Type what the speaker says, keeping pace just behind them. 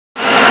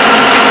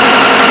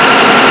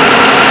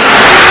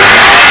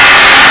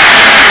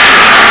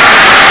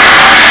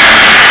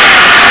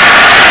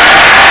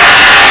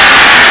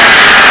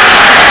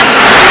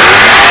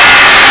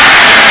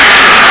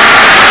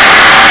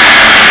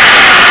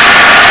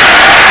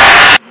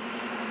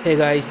Hey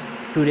guys,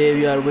 today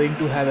we are going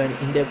to have an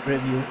in-depth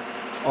review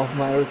of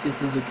Maruti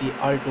Suzuki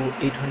Alto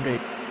 800.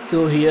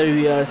 So here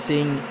we are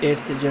seeing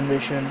 8th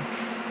generation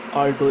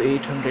Alto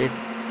 800.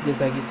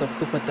 जैसा कि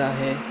सबको पता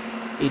है,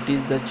 it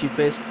is the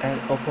cheapest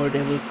and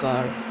affordable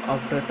car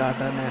after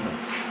Tata Nano.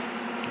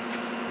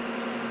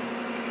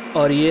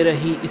 और ये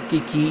रही इसकी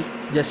की,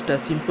 just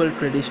a simple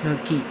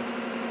traditional key.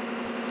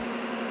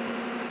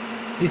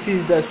 This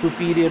is the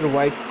superior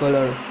white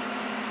color.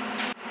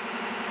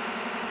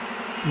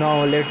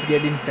 Now let's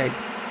get inside.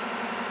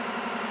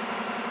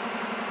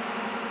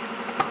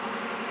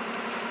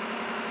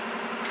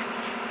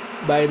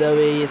 By the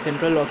way ये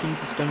सेंट्रल लॉकिंग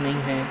सिस्टम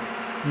नहीं है,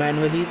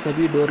 manually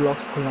सभी door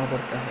locks खोलना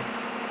पड़ता है।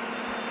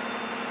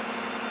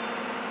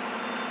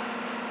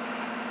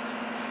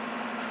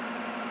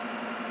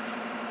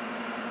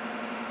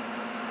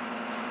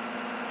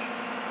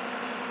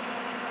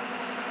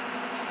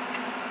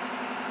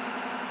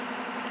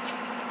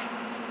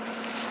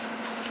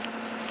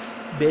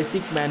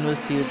 Basic manual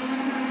seats,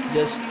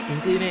 just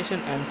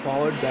inclination and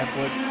forward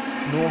backward,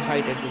 no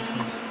height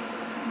adjustment.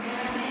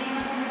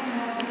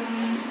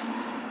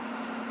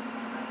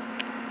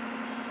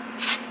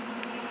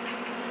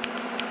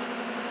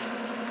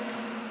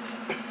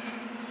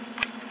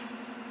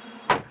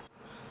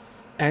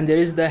 And there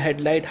is the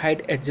headlight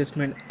height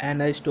adjustment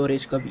and a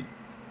storage cubby.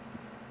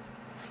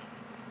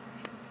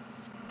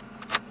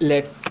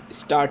 Let's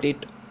start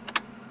it.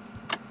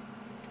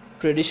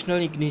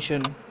 Traditional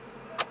ignition.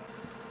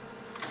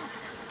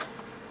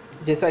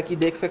 जैसा कि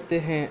देख सकते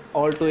हैं,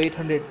 ऑल्टो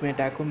 800 में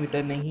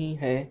टैकोमीटर नहीं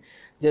है,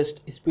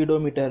 just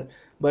speedometer,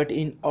 but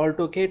in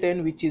Alto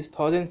K10 which is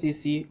 1000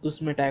 cc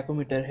उसमें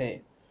tachometer है।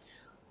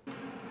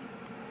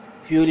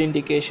 Fuel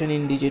indication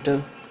in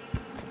digital.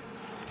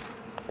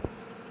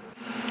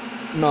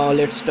 Now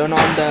let's turn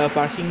on the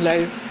parking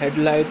lights,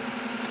 headlight,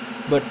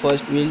 but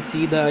first we'll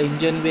see the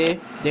engine bay,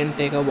 then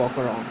take a walk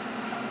around.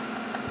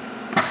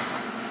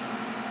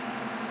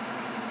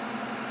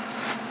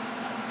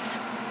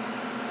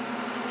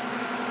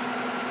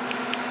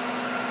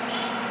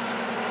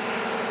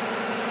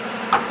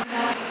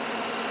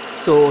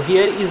 So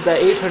here is the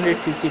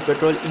 800cc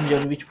petrol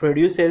engine which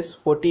produces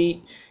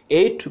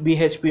 48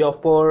 bhp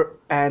of power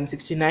and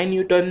 69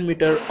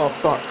 Nm of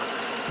torque,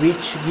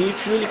 which give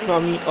fuel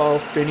economy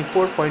of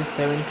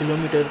 24.7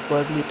 km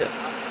per liter.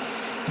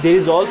 There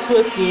is also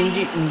a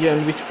CNG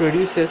engine which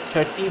produces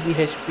 30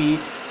 bhp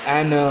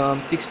and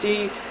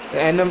 60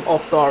 Nm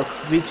of torque,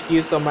 which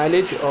gives a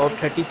mileage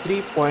of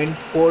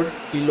 33.4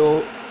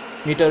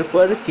 km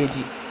per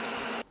kg.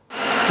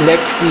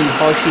 Let's see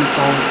how she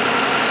sounds.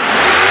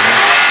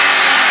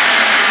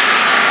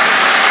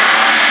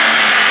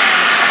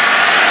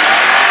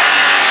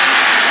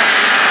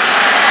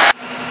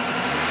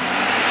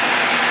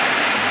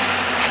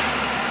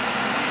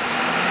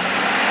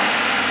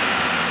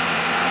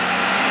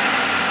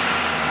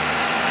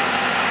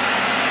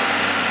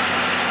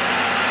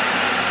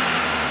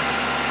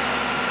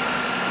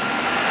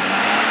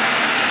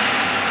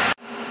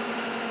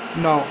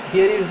 Now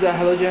here is the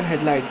halogen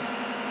headlights.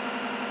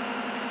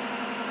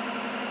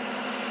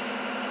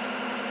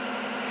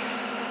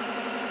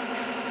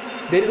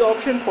 There is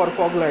option for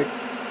fog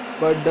lights,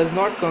 but does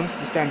not come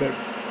standard.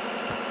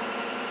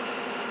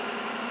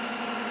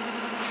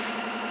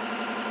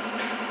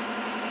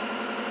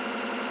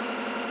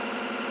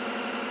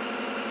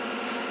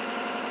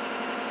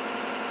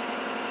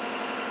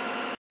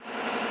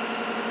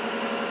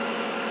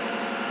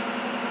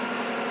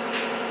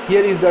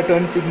 Here is the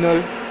turn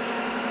signal.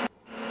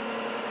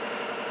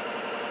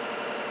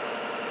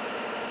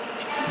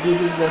 This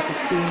is the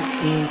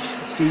 16-inch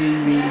steel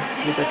wheel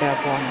with a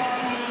cap on.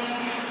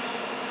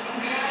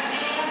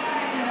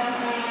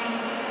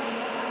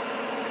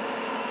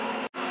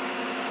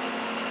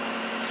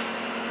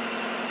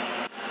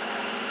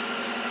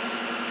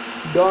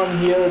 Down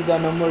here the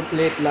number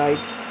plate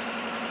light.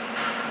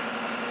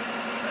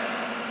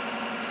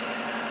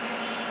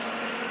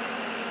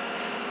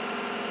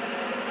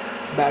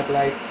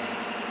 Backlights.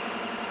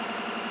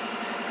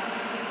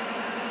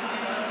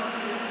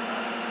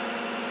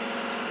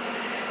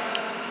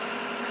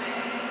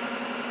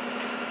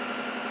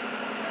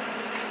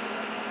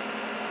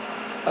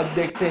 अब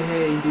देखते हैं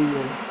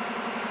interior.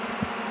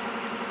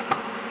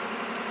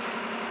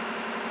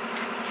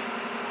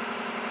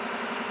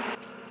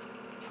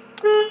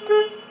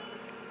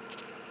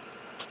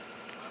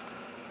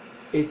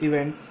 AC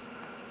vents,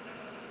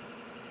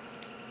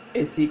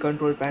 AC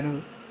control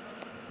panel.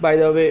 By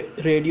the way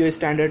radio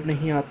standard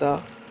नहीं आता,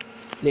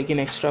 लेकिन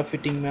extra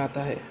fitting में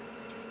आता है।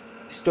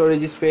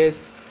 Storage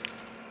space,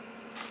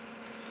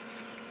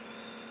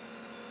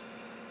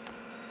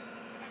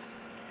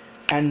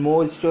 and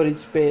more storage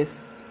space.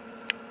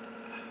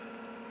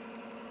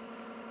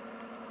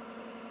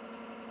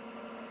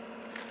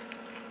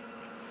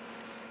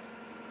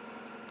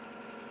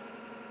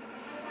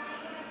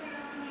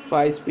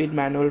 Five speed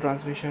manual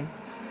transmission.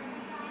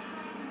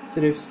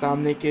 सिर्फ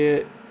सामने के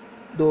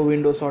 2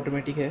 विंडोज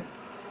ऑटोमेटिक है।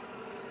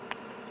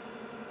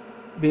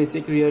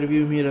 बेसिक रियर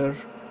व्यू मिरर,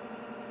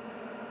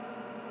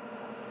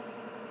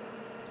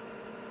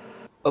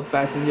 अब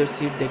पैसेंजर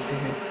सीट देखते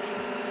हैं।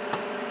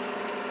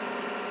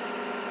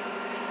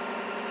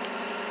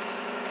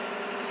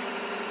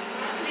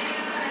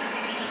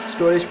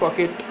 Storage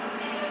pocket,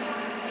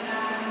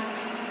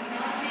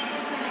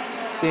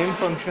 same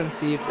function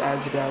seats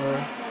as driver.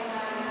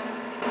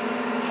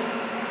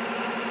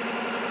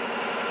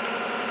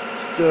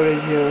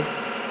 Storage here,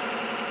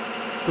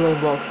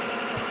 glove box.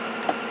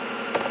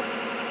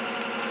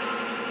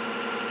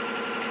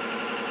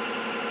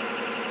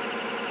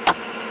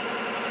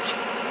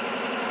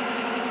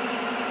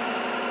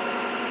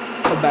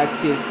 The back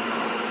seats.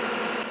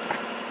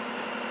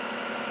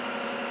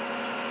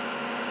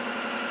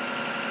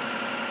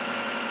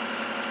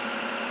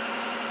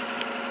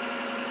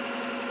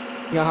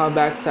 यहाँ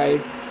back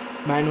side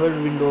manual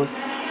Windows,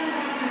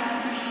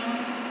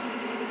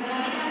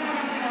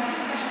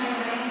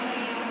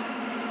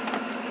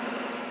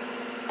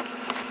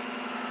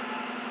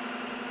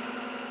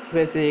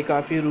 वैसे ये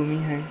काफ़ी रूमी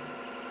है,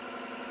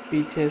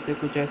 पीछे से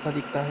कुछ ऐसा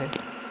दिखता है।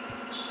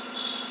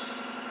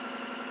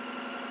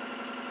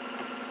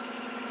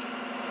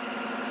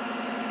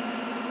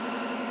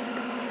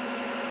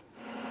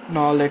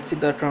 Now let's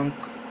see the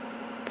trunk.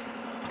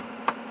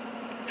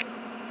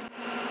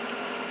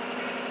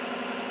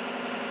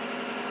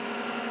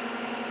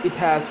 It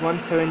has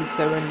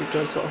 177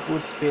 liters of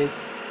boot space,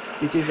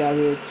 which is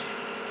average.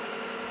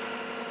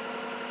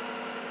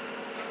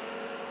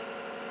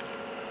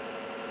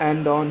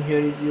 And down here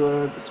is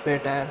your spare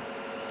tire.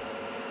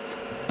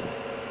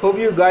 Hope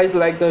you guys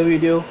like the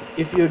video.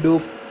 If you do,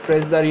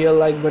 press the real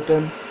like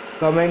button,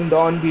 comment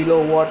down below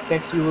what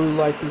next you would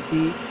like to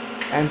see,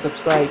 and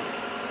subscribe.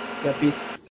 Yeah, peace.